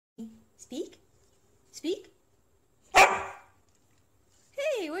Speak? Speak?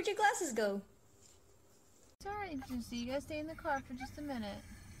 Hey, where'd your glasses go? It's alright, Juicy. You gotta stay in the car for just a minute.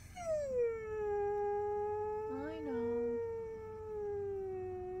 I know.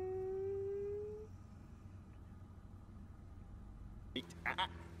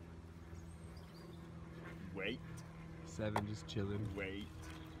 Wait. Seven just chilling. Wait.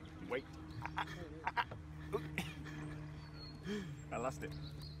 Wait. I lost it.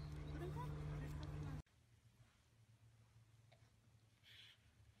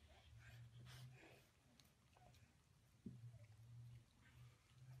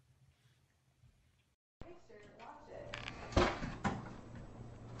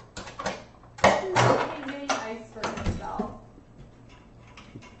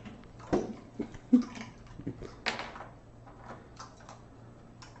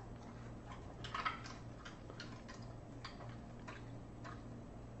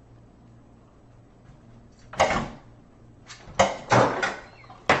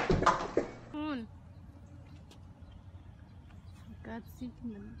 God's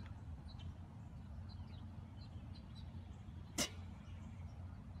seeking them.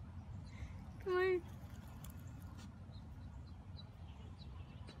 Come on.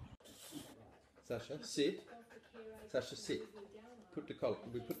 Sasha, sit. Sasha, sit. Put the collar.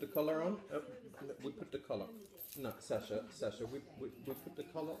 We put the collar on. We put the collar. No, Sasha. We put the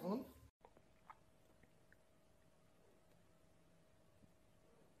collar on.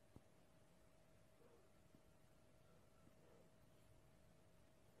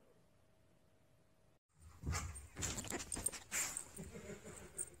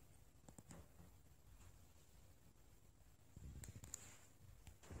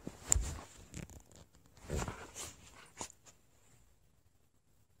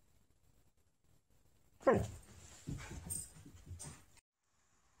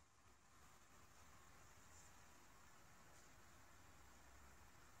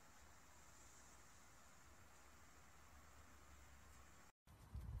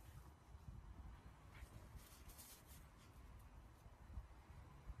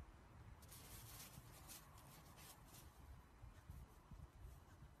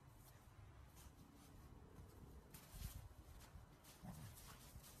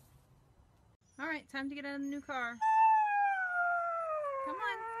 Alright, time to get out of the new car. Come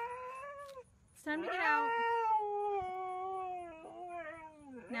on. It's time to get out.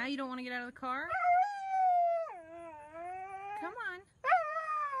 Now you don't want to get out of the car? Come on.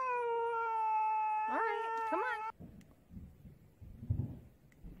 Alright, come on.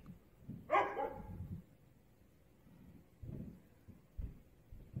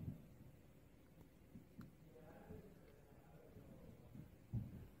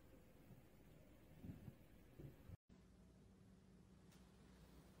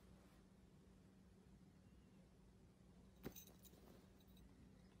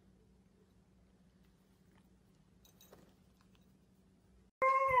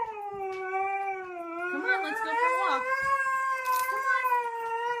 Let's go for a walk. Come on.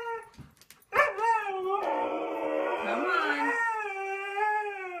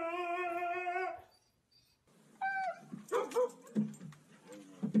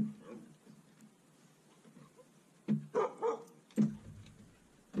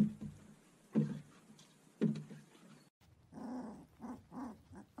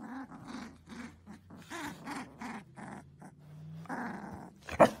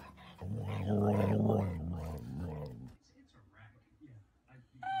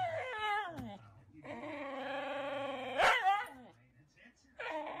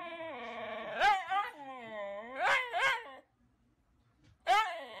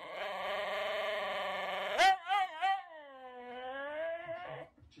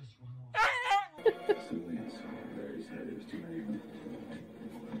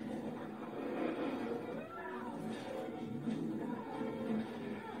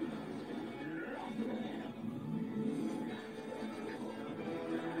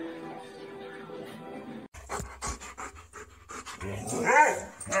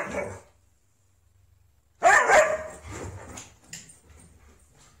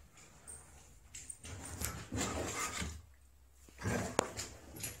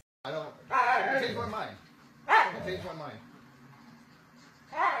 I changed my mind. I changed my mind.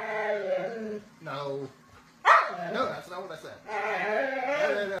 No. No, that's not what I said.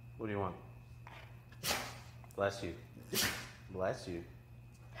 No. What do you want? Bless you. Bless you.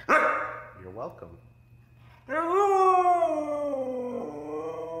 You're welcome.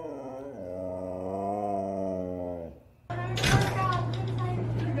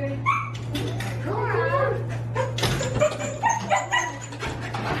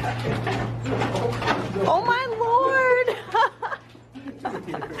 Oh my lord!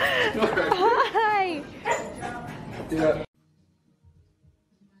 Hi! Yeah.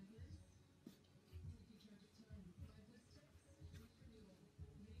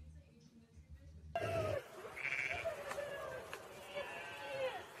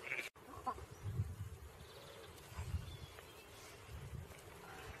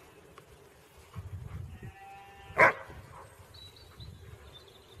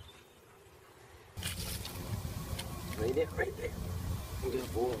 Right there, right there.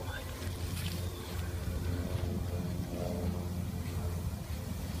 Good boy.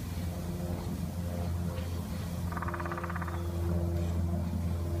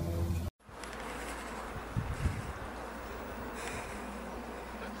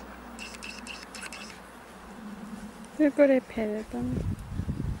 이거를 배던.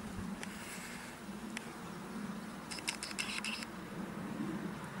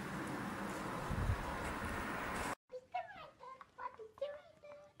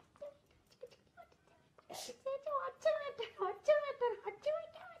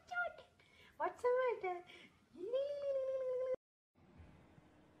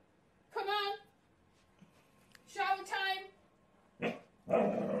 Come on. Shower time.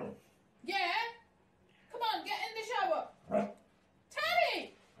 Yeah. Come on, get in the shower.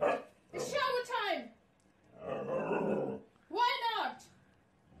 Teddy! It's shower time. Why not?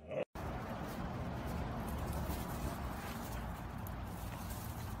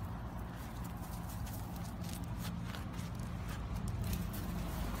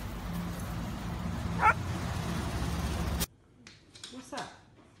 What's that?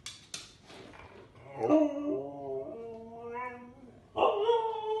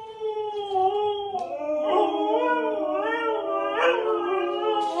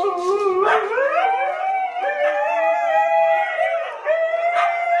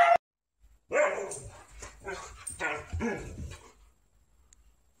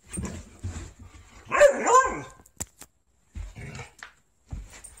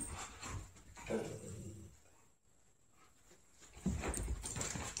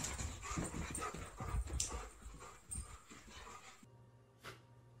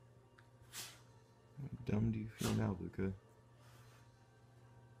 How dumb do you feel now, Luca?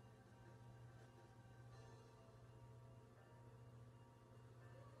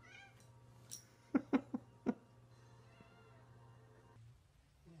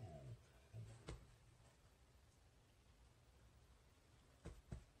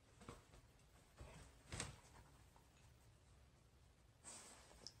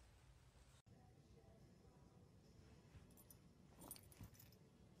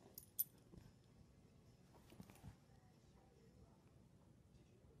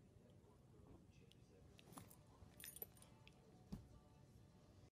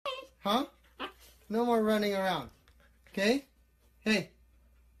 Huh? No more running around. Okay? Hey.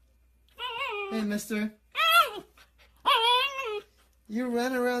 Hey, mister. You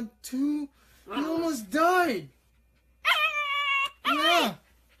ran around too. You almost died. Yeah.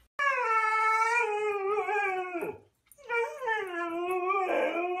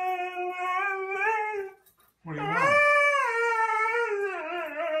 What do you want?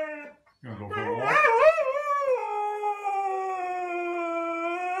 You wanna go for a walk?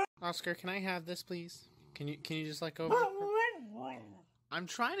 Oscar, can I have this, please? Can you just let go of it? I'm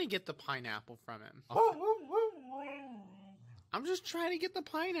trying to get the pineapple from him. I'm just trying to get the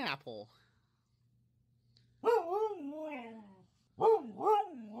pineapple.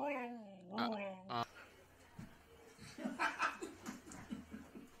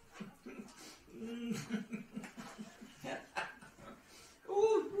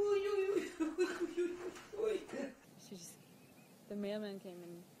 The mailman came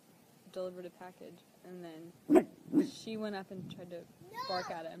and delivered a package, and then she went up and tried to bark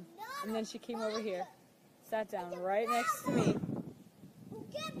at him. And then she came over here, sat down right next to me,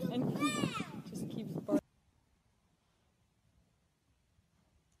 and just keeps barking.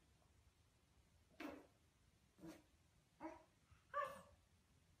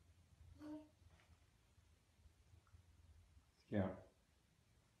 Scout.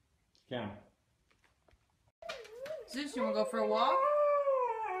 Scout. Zeus, you wanna go for a walk?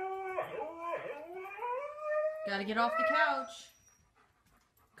 Gotta get off the couch.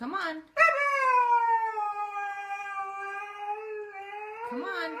 Come on. Come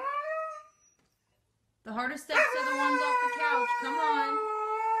on. The hardest steps are the ones off the couch. Come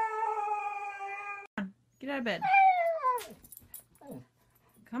on. Get out of bed.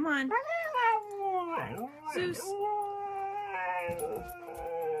 Come on. Zeus.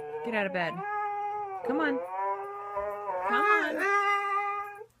 Get out of bed. Come on. Come on.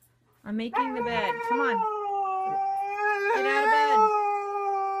 I'm making the bed. Come on. Get out of bed.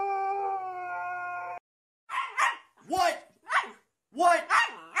 What? What?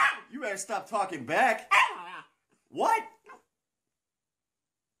 You better stop talking back. What?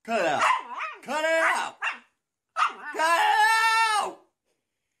 Cut it out. Cut it out. Cut it out.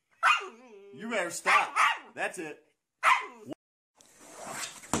 You better stop. That's it.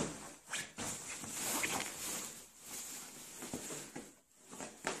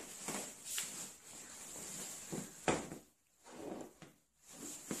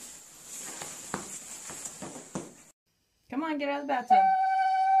 Come on, get out of the bathtub.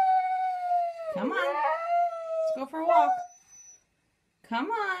 Come on. Let's go for a walk.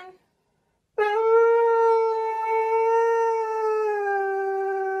 Come on.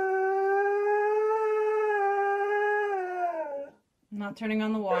 I'm not turning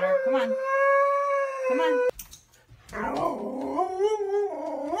on the water. Come on. Come on.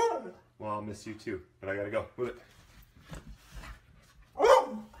 Well, I'll miss you too, but I gotta go. Move it.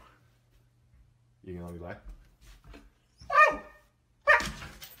 You gonna let me back?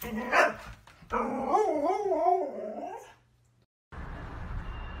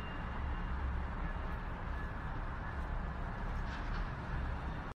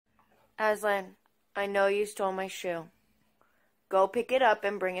 Aslan, I know you stole my shoe. Go pick it up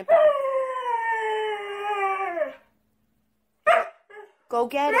and bring it back. Go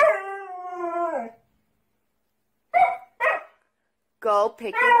get it. Go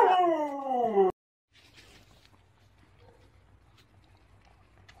pick it up.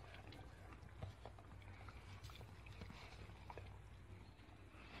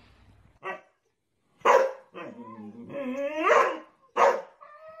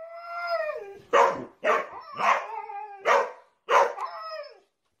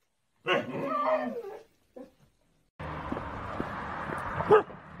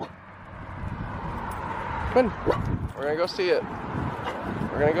 Come on. We're gonna go see it.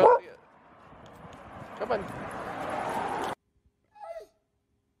 We're gonna go see it. Come on.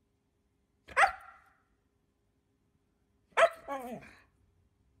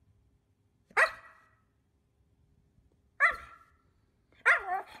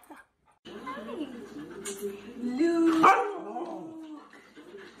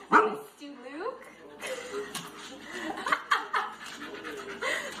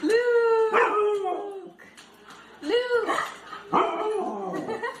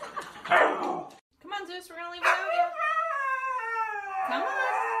 Come on, Zeus, we're gonna leave without you. Come on.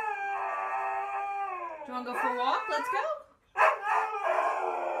 Do you wanna go for a walk? Let's go.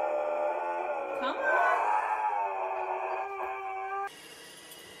 Come on.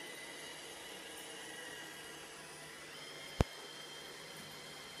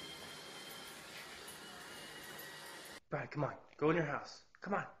 Brad, come on. Go in your house.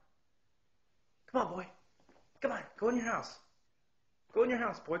 Come on. Come on, boy. Come on. Go in your house. Go in your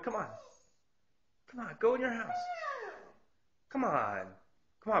house, boy. Come on. Come on. Go in your house. Come on.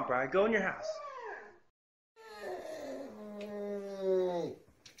 Come on, Brad. Go in your house.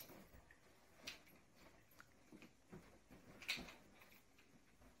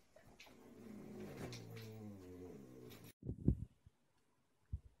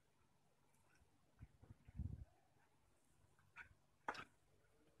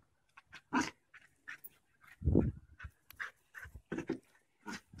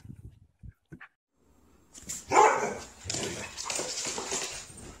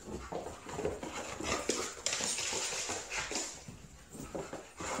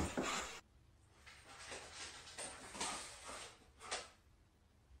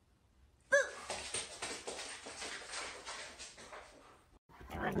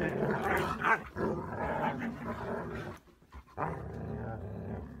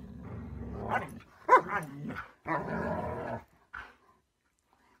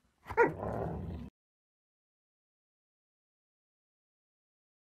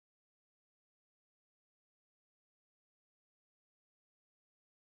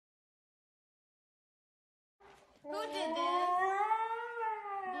 Who did this?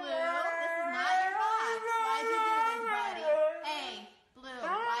 Blue, this is not your box. Why'd you do this, buddy? Hey, Blue,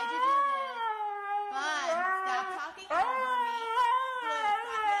 why'd you do this? Bud, stop talking over me. Blue,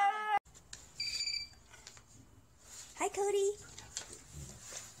 stop yelling. Hi, Cody.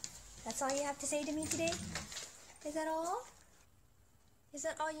 That's all you have to say to me today? Is that all? Is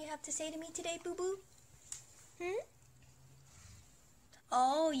that all you have to say to me today, boo-boo?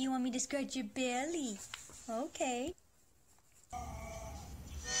 Oh, you want me to scratch your belly? Okay.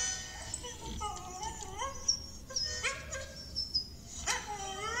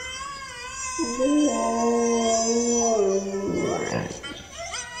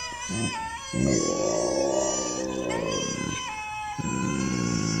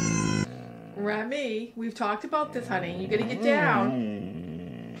 Remy, we've talked about this, honey. You're gonna get down.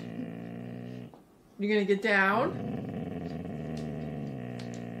 You're gonna get down.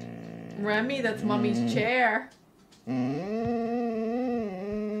 Remy, that's Mommy's chair.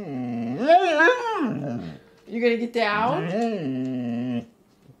 You're gonna get down.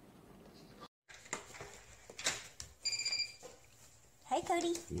 Hi,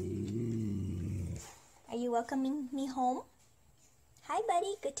 Cody. Are you welcoming me home? Hi,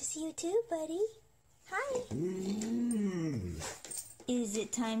 buddy. Good to see you too, buddy. Hi. Is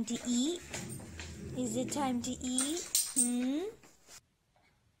it time to eat? Is it time to eat?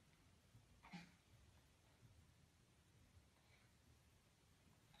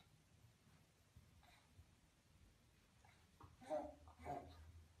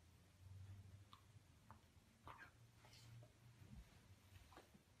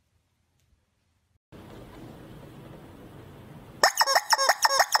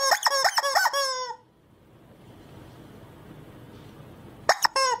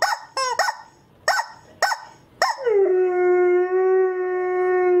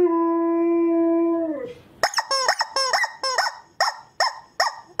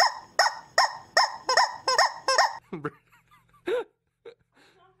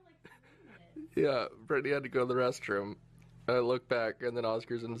 Yeah, Brittany had to go to the restroom. I look back, and then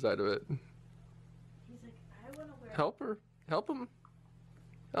Oscar's inside of it. He's like, I wanna wear. Help her. Help him.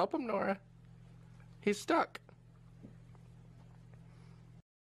 Help him, Nora. He's stuck.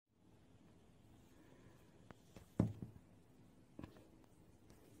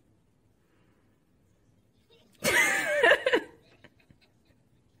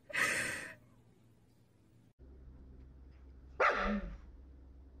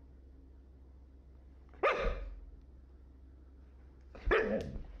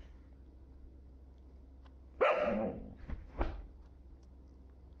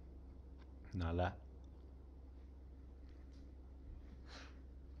 Nala.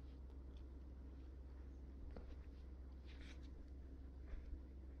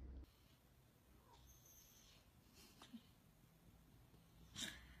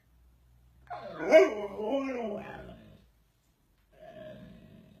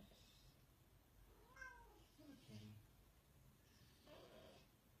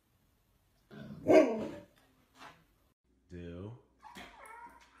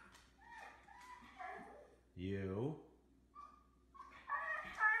 Do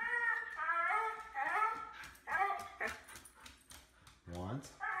you want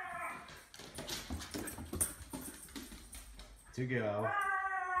to go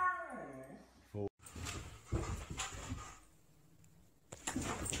for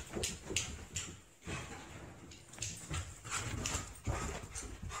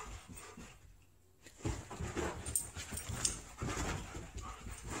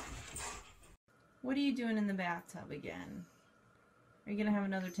What are you doing in the bathtub again? Are you gonna have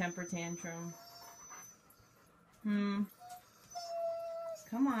another temper tantrum? Come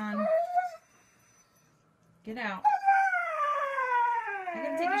on. Get out. You're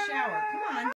gonna take a shower. Come on.